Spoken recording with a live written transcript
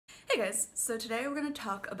Hey guys, so today we're going to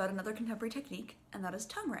talk about another contemporary technique, and that is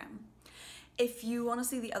tongue ram. If you want to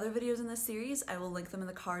see the other videos in this series, I will link them in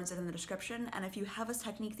the cards and in the description, and if you have a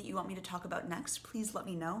technique that you want me to talk about next, please let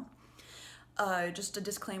me know. Just a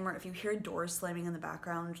disclaimer, if you hear doors slamming in the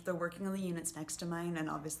background, they're working on the units next to mine, and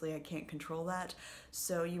obviously I can't control that,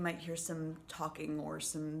 so you might hear some talking or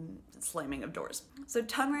some slamming of doors. So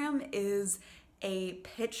tongue ram is a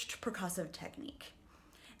pitched percussive technique.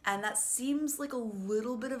 And that seems like a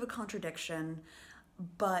little bit of a contradiction,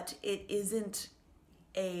 but it isn't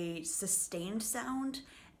a sustained sound,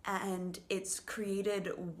 and it's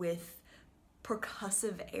created with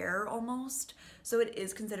percussive air almost, so it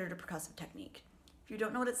is considered a percussive technique. If you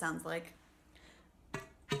don't know what it sounds like,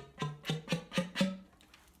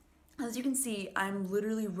 as you can see, I'm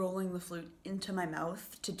literally rolling the flute into my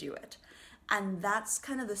mouth to do it. And that's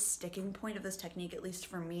kind of the sticking point of this technique, at least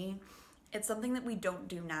for me. It's something that we don't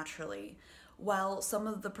do naturally. While some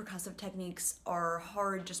of the percussive techniques are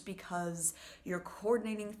hard just because you're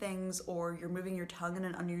coordinating things or you're moving your tongue in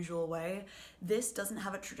an unusual way, this doesn't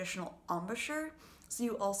have a traditional embouchure, so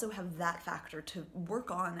you also have that factor to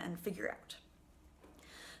work on and figure out.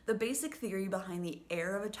 The basic theory behind the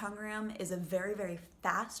air of a tongue ram is a very, very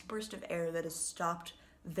fast burst of air that is stopped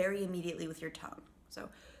very immediately with your tongue. So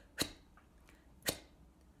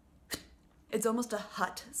it's almost a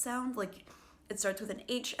hut sound, like it starts with an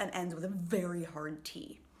H and ends with a very hard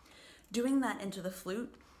T. Doing that into the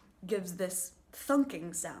flute gives this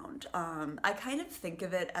thunking sound. I kind of think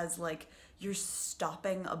of it as like you're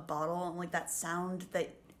stopping a bottle, and like that sound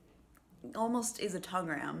that almost is a tongue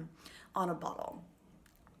ram on a bottle.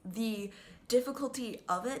 The difficulty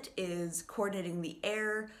of it is coordinating the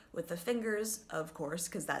air with the fingers, of course,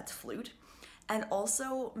 because that's flute, and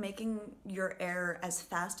also making your air as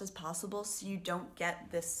fast as possible so you don't get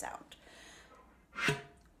this sound.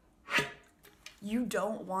 You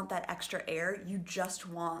don't want that extra air, you just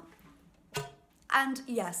want... And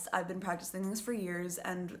yes, I've been practicing this for years,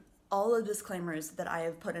 and all the disclaimers that I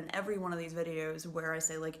have put in every one of these videos where I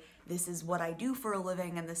say, like, this is what I do for a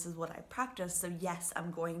living and this is what I practice, so yes,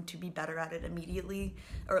 I'm going to be better at it immediately,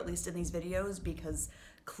 or at least in these videos, because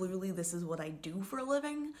clearly this is what I do for a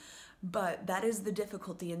living. But that is the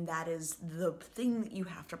difficulty, and that is the thing that you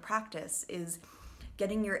have to practice, is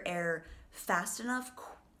getting your air fast enough,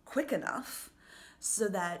 quick enough, so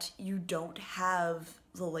that you don't have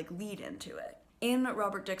the lead into it. In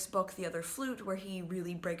Robert Dick's book, The Other Flute, where he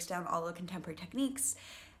really breaks down all the contemporary techniques,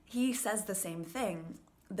 he says the same thing,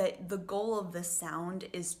 that the goal of this sound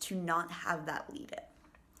is to not have that lead in.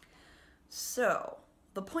 So,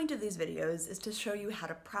 the point of these videos is to show you how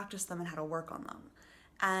to practice them and how to work on them.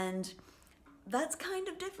 And that's kind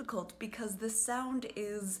of difficult because this sound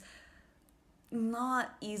is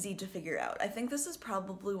not easy to figure out. I think this is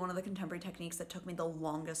probably one of the contemporary techniques that took me the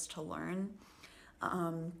longest to learn.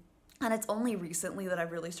 And it's only recently that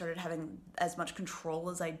I've really started having as much control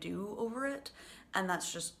as I do over it. And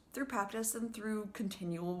that's just through practice and through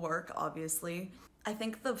continual work, obviously. I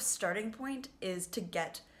think the starting point is to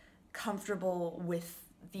get comfortable with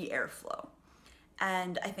the airflow.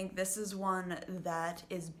 And I think this is one that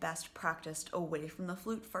is best practiced away from the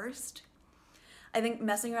flute first. I think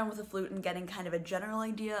messing around with the flute and getting kind of a general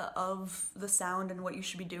idea of the sound and what you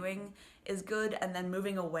should be doing is good, and then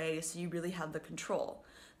moving away so you really have the control.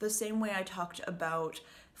 The same way I talked about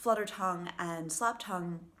flutter tongue and slap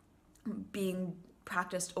tongue being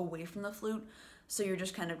practiced away from the flute, so you're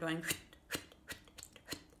just kind of going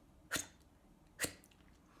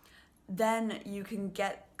then you can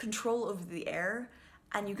get control over the air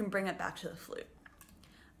and you can bring it back to the flute.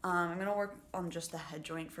 I'm gonna work on just the head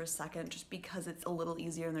joint for a second, just because it's a little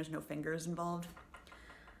easier and there's no fingers involved.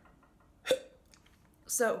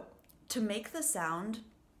 So, to make the sound,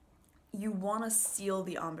 you wanna seal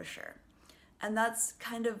the embouchure. And that's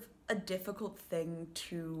kind of a difficult thing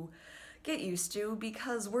to get used to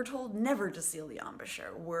because we're told never to seal the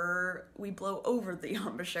embouchure. We blow over the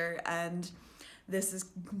embouchure, and this is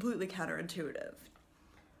completely counterintuitive.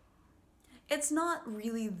 It's not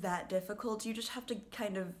really that difficult, you just have to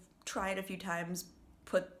kind of try it a few times,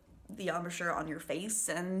 put the embouchure on your face,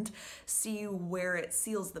 and see where it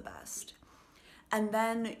seals the best. And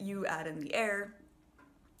then you add in the air,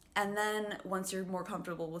 and then once you're more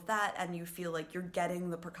comfortable with that and you feel like you're getting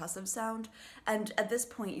the percussive sound, and at this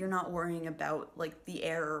point you're not worrying about like the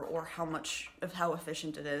air or how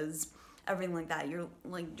efficient it is, everything like that, you're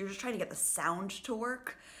just trying to get the sound to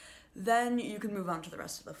work, then you can move on to the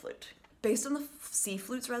rest of the flute. Based on the C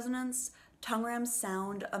flute's resonance, tongue rams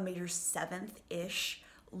sound a major seventh-ish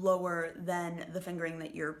lower than the fingering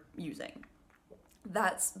that you're using.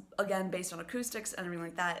 That's, again, based on acoustics and everything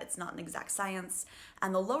like that. It's not an exact science.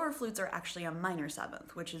 And the lower flutes are actually a minor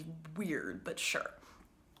seventh, which is weird, but sure.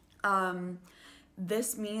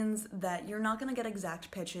 This means that you're not gonna get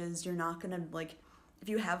exact pitches. You're not gonna, like, if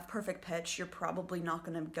you have perfect pitch, you're probably not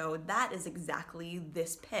gonna go, that is exactly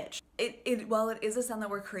this pitch. While it is a sound that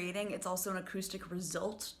we're creating, it's also an acoustic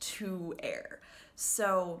result to air.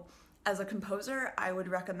 So as a composer, I would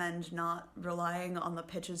recommend not relying on the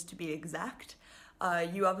pitches to be exact.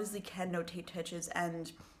 You obviously can notate pitches,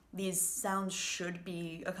 and these sounds should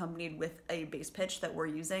be accompanied with a bass pitch that we're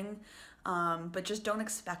using, but just don't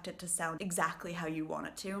expect it to sound exactly how you want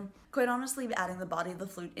it to. Quite honestly, adding the body of the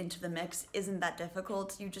flute into the mix isn't that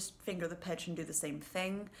difficult. You just finger the pitch and do the same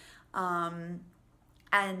thing.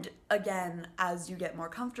 And again, as you get more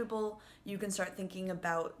comfortable, you can start thinking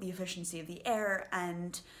about the efficiency of the air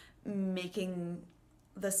and making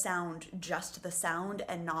the sound just the sound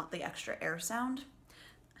and not the extra air sound.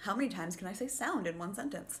 How many times can I say sound in one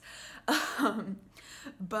sentence?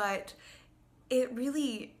 But it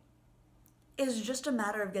really is just a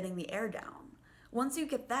matter of getting the air down. Once you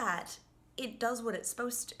get that, it does what it's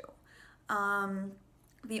supposed to.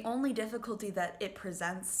 The only difficulty that it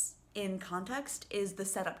presents in context is the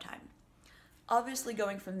setup time. Obviously,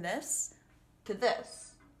 going from this to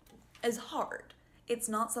this is hard. It's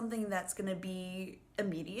not something that's gonna be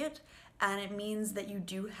immediate, and it means that you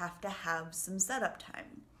do have to have some setup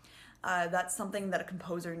time. That's something that a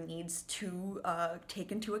composer needs to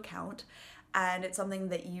take into account, and it's something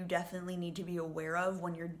that you definitely need to be aware of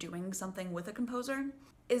when you're doing something with a composer.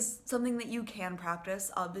 Is something that you can practice.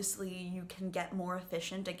 Obviously, you can get more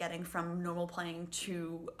efficient at getting from normal playing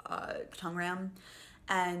to tongue ram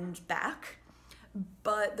and back,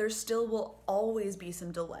 but there still will always be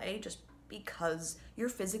some delay just because you're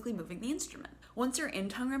physically moving the instrument. Once you're in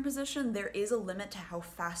tongue ram position, there is a limit to how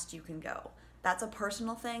fast you can go. That's a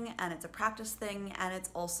personal thing, and it's a practice thing, and it's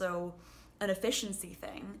also an efficiency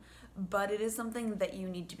thing, but it is something that you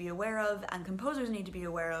need to be aware of, and composers need to be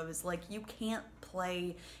aware of, is like, you can't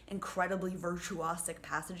play incredibly virtuosic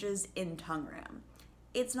passages in tongue ram.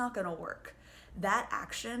 It's not gonna work. That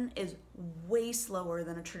action is way slower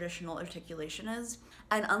than a traditional articulation is,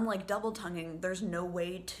 and unlike double tonguing, there's no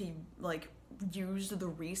way to like use the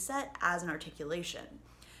reset as an articulation.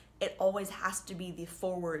 It always has to be the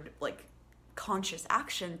forward, like, conscious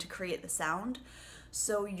action to create the sound,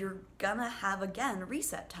 so you're gonna have, again,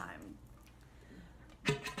 reset time.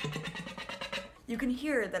 You can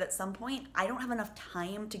hear that at some point I don't have enough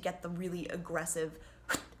time to get the really aggressive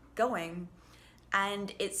going,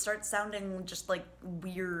 and it starts sounding just like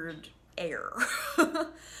weird air.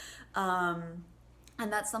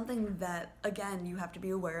 And that's something that, again, you have to be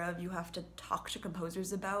aware of, you have to talk to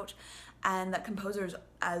composers about, and that composers,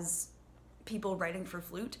 as people writing for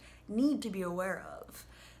flute, need to be aware of.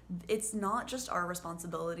 It's not just our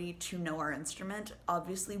responsibility to know our instrument.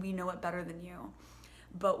 Obviously, we know it better than you.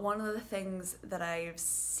 But one of the things that I've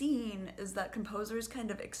seen is that composers kind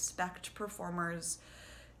of expect performers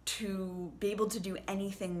to be able to do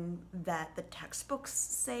anything that the textbooks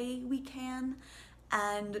say we can,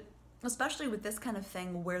 and especially with this kind of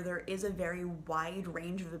thing where there is a very wide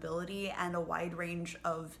range of ability and a wide range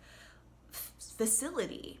of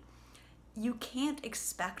facility, you can't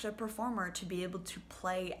expect a performer to be able to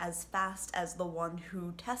play as fast as the one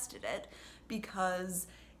who tested it, because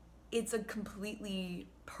it's a completely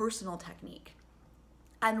personal technique.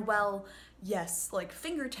 And while, yes, like,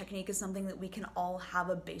 finger technique is something that we can all have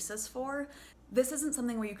a basis for, this isn't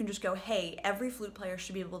something where you can just go, hey, every flute player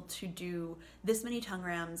should be able to do this many tongue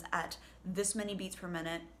rams at this many beats per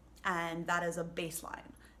minute, and that is a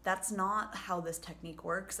baseline. That's not how this technique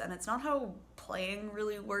works, and it's not how playing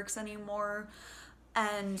really works anymore.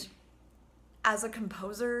 And as a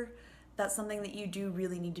composer, that's something that you do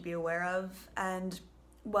really need to be aware of. And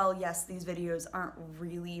well, yes, these videos aren't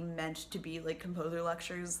really meant to be like composer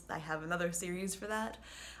lectures. I have another series for that.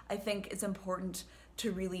 I think it's important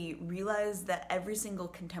to really realize that every single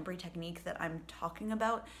contemporary technique that I'm talking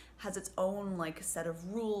about has its own like set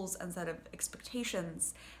of rules and set of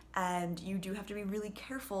expectations, and you do have to be really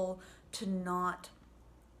careful to not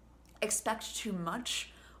expect too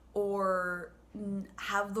much or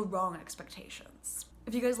have the wrong expectations.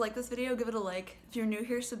 If you guys like this video, give it a like. If you're new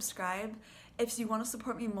here, subscribe. If you want to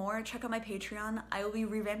support me more, check out my Patreon. I will be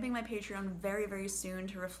revamping my Patreon very, very soon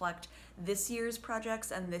to reflect this year's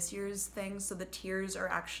projects and this year's things, so the tiers are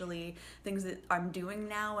actually things that I'm doing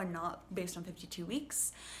now and not based on 52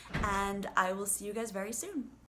 weeks. And I will see you guys very soon.